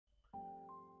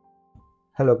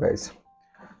Hello guys,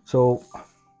 so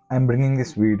I'm bringing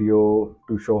this video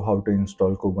to show how to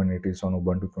install Kubernetes on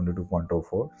Ubuntu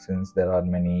 22.04 since there are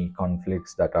many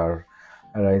conflicts that are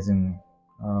arising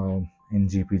in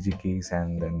GPG keys,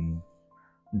 and then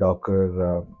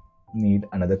Docker need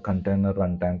another container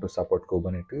runtime to support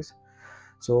Kubernetes.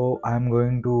 So I'm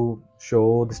going to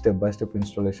show the step-by-step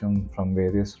installation from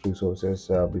various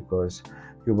resources because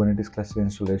Kubernetes cluster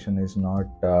installation is not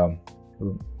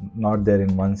there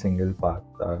in one single path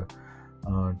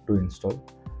to install.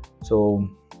 So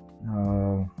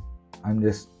I'm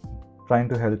just trying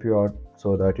to help you out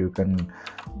so that you can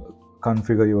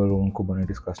configure your own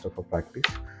Kubernetes cluster for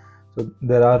practice. So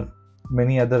there are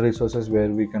many other resources where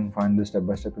we can find the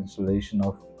step-by-step installation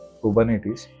of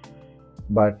Kubernetes,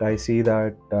 but I see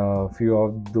that few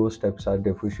of those steps are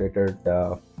depreciated,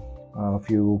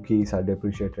 few keys are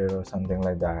depreciated or something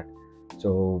like that.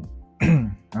 So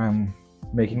I'm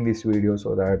making this video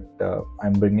so that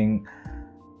I'm bringing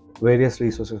various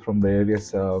resources from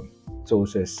various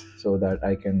sources so that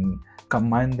I can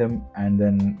combine them and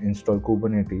then install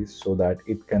Kubernetes so that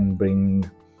it can bring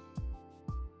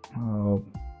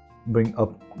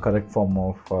up correct form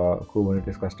of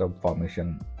Kubernetes cluster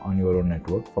formation on your own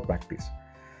network for practice.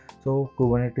 So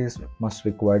Kubernetes must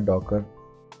require Docker,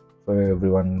 so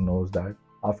everyone knows that.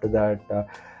 After that,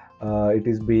 it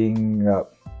is being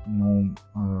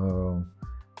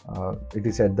it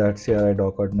is said that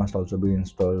Cri-dockered must also be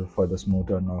installed for the smooth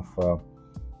run of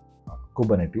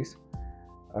Kubernetes,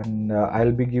 and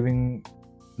I'll be giving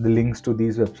the links to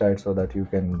these websites so that you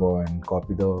can go and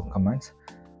copy the commands.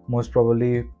 Most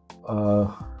probably,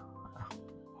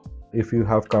 if you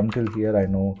have come till here, I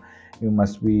know you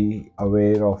must be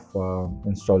aware of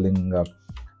installing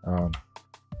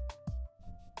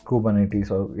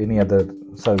Kubernetes or any other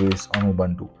service on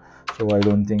Ubuntu. So I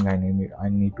don't think I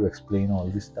need to explain all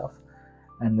this stuff.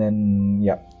 And then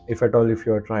if at all, if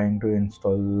you are trying to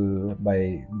install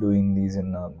by doing these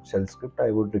in a shell script,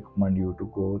 I would recommend you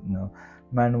to go in a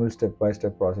manual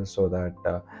step-by-step process so that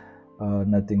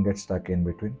nothing gets stuck in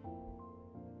between.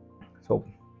 So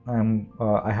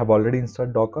I have already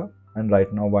installed Docker, and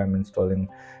right now I'm installing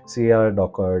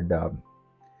Cri-dockered,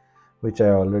 which I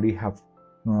already have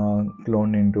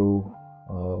cloned into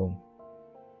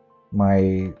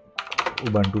my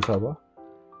Ubuntu server.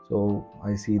 So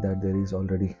I see that there is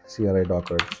already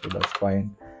Cri-dockered, so that's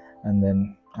fine. And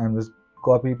then I'm just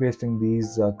copy pasting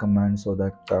these commands so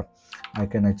that I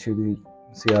can actually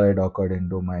Cri-dockered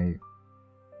into my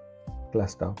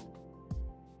cluster.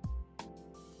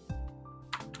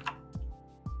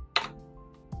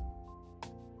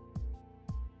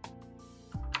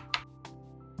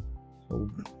 So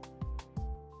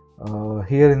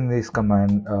here in this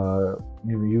command,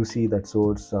 you see that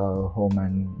source, home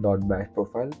and .bash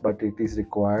profile, but it is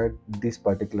required this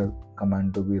particular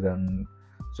command to be run.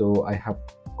 So I have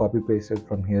copy pasted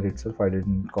from here itself. I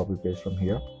didn't copy paste from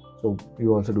here. So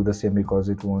you also do the same, because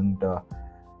it won't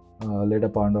later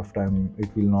point of time it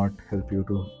will not help you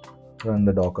to run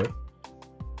the Docker.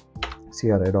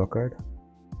 Cri-dockered.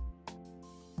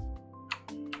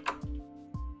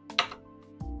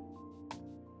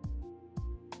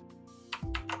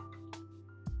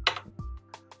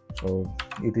 So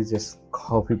it is just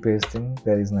copy pasting,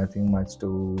 there is nothing much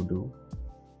to do.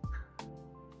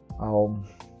 So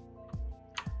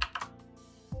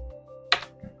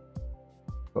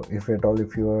if at all,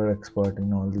 if you are expert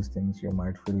in all these things, you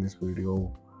might feel this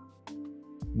video a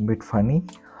bit funny.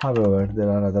 However,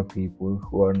 there are other people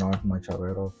who are not much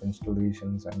aware of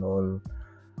installations and all,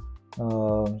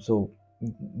 so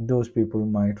those people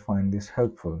might find this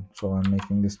helpful. So I'm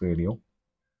making this video.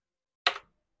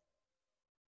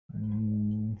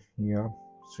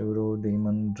 Sudo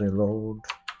daemon reload.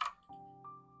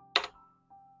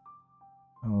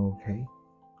 Okay,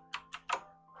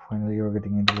 finally you're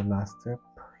getting into the last step.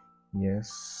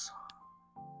 Yes,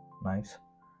 nice.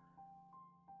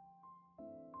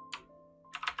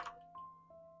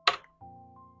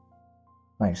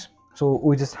 So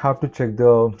we just have to check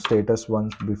the status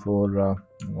once before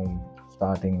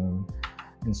starting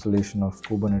installation of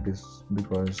Kubernetes,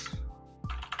 because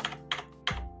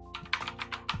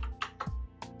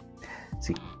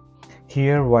see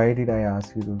here, why did I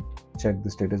ask you to check the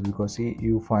status? Because see,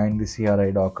 you find the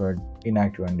Cri-dockered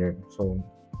inactive and dead, so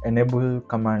enable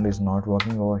command is not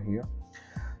working over here.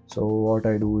 So what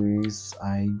I do is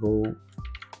I go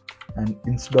and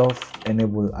instead of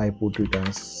enable, I put it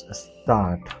as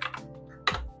start.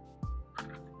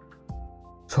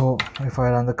 So if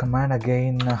I run the command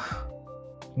again,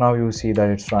 now you see that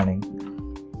it's running.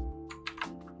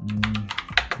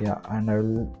 And I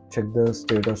will check the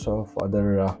status of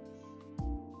other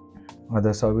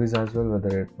other service as well,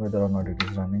 whether or not it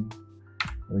is running,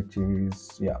 which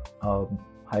is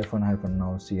hyphen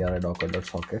now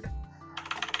cri-docker.socket.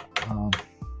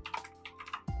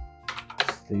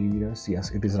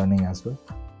 Yes, it is running as well.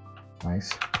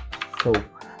 Nice. So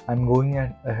I'm going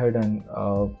ahead and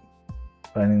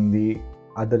running the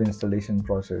other installation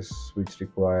process, which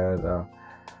require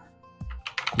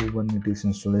Kubernetes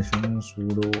installation.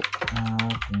 Sudo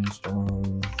apt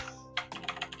install.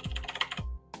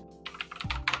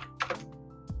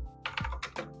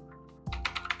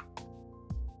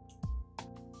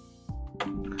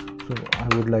 So I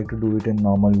would like to do it in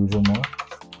normal user mode.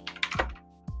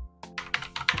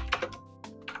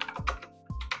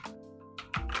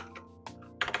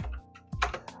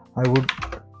 I would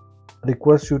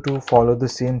request you to follow the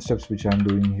same steps which I'm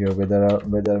doing here,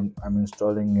 whether I'm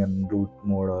installing in root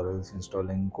mode or else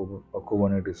installing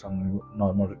Kubernetes on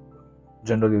normal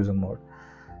general user mode.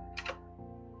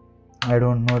 I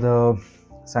don't know the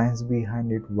science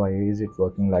behind it, why is it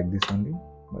working like this only,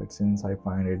 but since I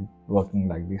find it working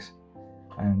like this,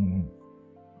 I'm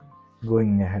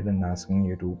going ahead and asking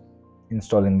you to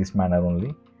install in this manner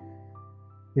only.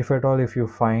 If at all, if you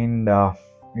find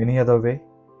any other way,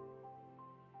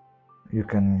 you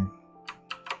can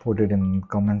put it in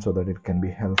comments so that it can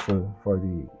be helpful for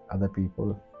the other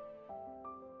people.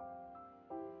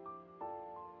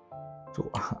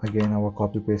 So again, our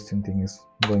copy pasting thing is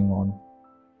going on.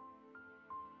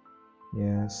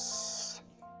 Yes.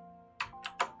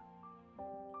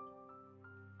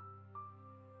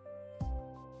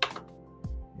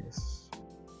 Yes.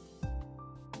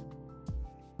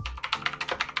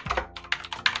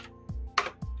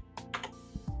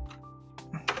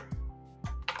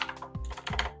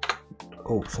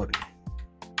 Oh, sorry.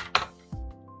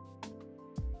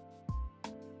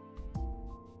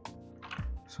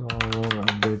 So our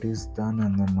update is done,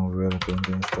 and then now we are going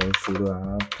to install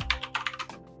sudo apt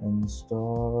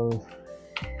install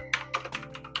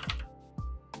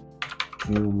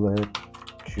kubelet,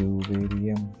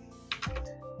 kubeadm,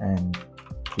 and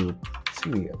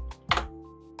kubectl.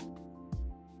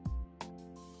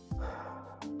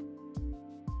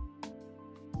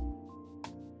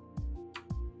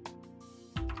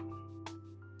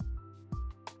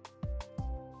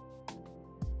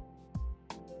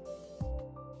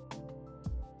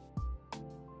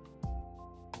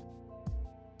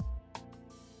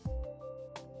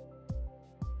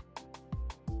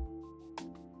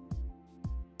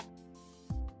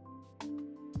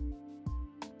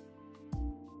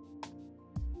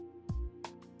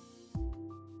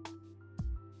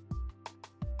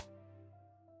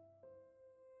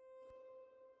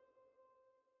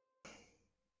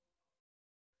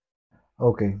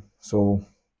 Okay, so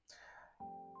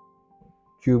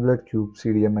kubelet,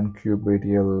 kubectl, and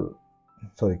kubectl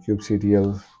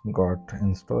got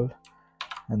installed,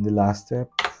 and the last step,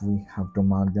 we have to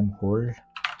mark them hold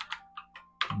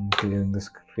and clearing the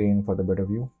screen for the better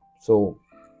view. So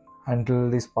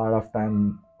until this part of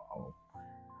time,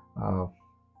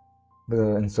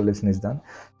 the installation is done.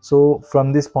 So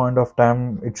from this point of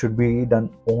time, it should be done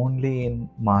only in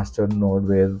master node,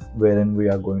 wherein we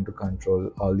are going to control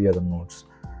all the other nodes,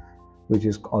 which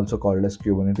is also called as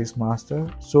Kubernetes master.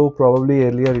 So probably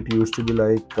earlier it used to be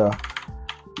like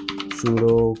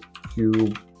sudo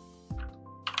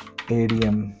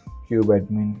kubeadm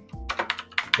kubeadmin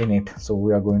init. So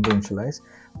we are going to initialize,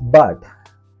 but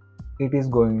it is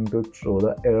going to throw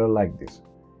the error like this.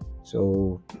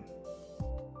 So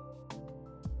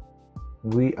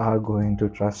we are going to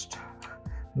trust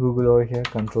Google over here,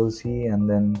 Control C, and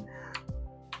then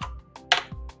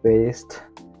paste.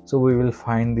 So we will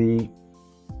find the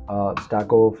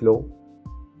Stack Overflow.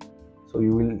 So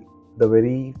you will the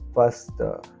very first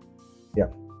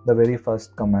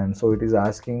command. So it is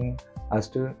asking us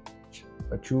to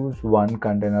choose one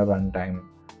container runtime,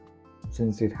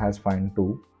 since it has find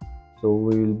two. So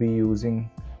we will be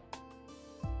using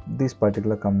this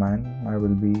particular command. I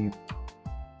will be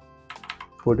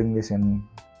putting this in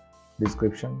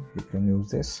description. You can use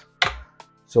this.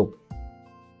 So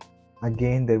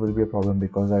again, there will be a problem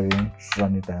because I didn't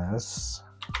run it as.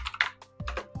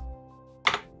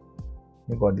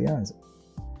 You got the answer.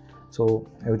 So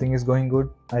everything is going good.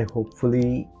 I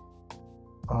hopefully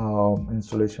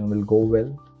installation will go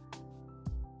well.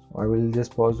 I will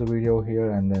just pause the video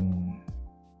here and then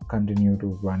continue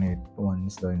to run it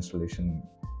once the installation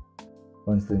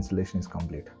is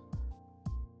complete.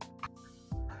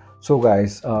 So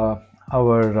guys,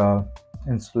 our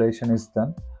installation is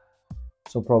done.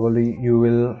 So probably you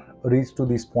will reach to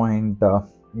this point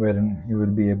wherein you will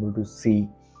be able to see,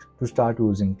 to start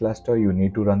using cluster, you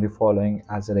need to run the following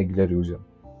as a regular user.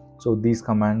 So these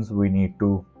commands we need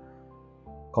to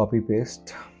copy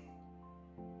paste.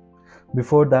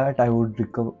 Before that, I would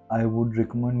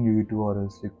recommend you to, or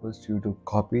else request you to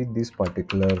copy this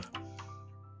particular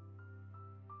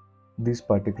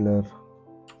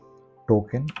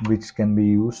token, which can be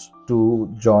used to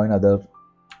join other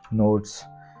nodes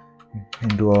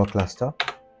into our cluster.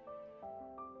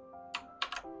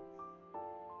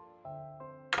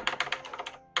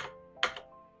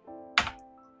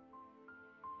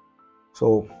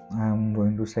 So I'm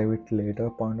going to save it later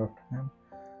point of time.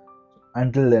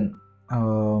 Until then,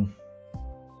 so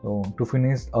to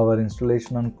finish our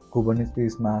installation on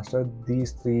Kubernetes master,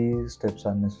 these 3 steps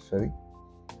are necessary.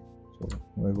 So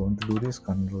we're going to do this,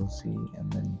 Ctrl C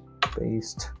and then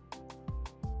paste.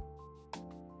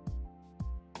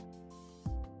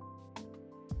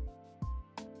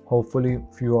 Hopefully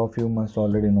few of you must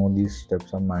already know these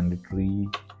steps are mandatory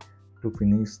to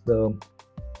finish the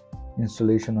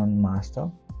installation on master.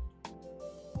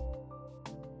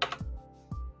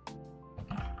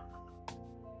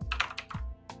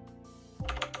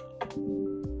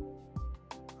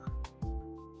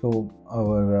 So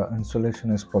our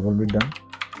installation is probably done.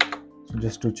 So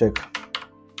just to check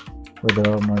whether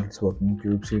or not it's working,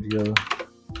 kubectl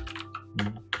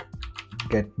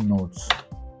get nodes.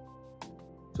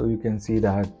 So you can see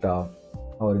that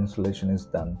our installation is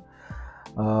done.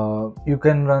 You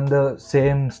can run the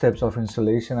same steps of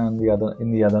installation and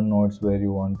in the other nodes where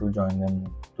you want to join them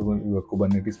to your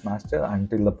Kubernetes master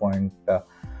until the point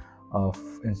of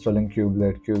installing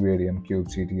kubelet, kubeadm,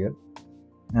 kubectl,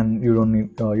 and you don't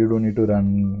need to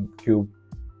run kubeadm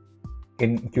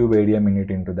init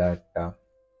into that.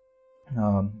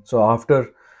 So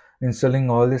after installing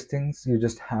all these things, you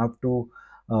just have to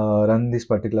run this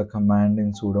particular command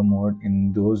in sudo mode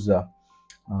in those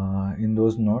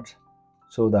nodes,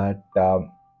 so that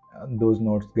those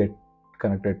nodes get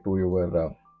connected to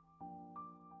your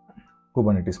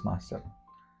Kubernetes master.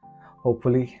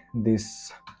 Hopefully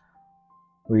this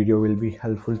video will be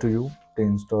helpful to you to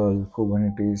install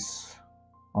Kubernetes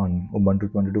on Ubuntu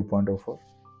 22.04.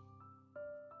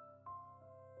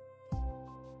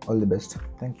 All the best.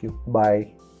 Thank you.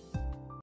 Bye.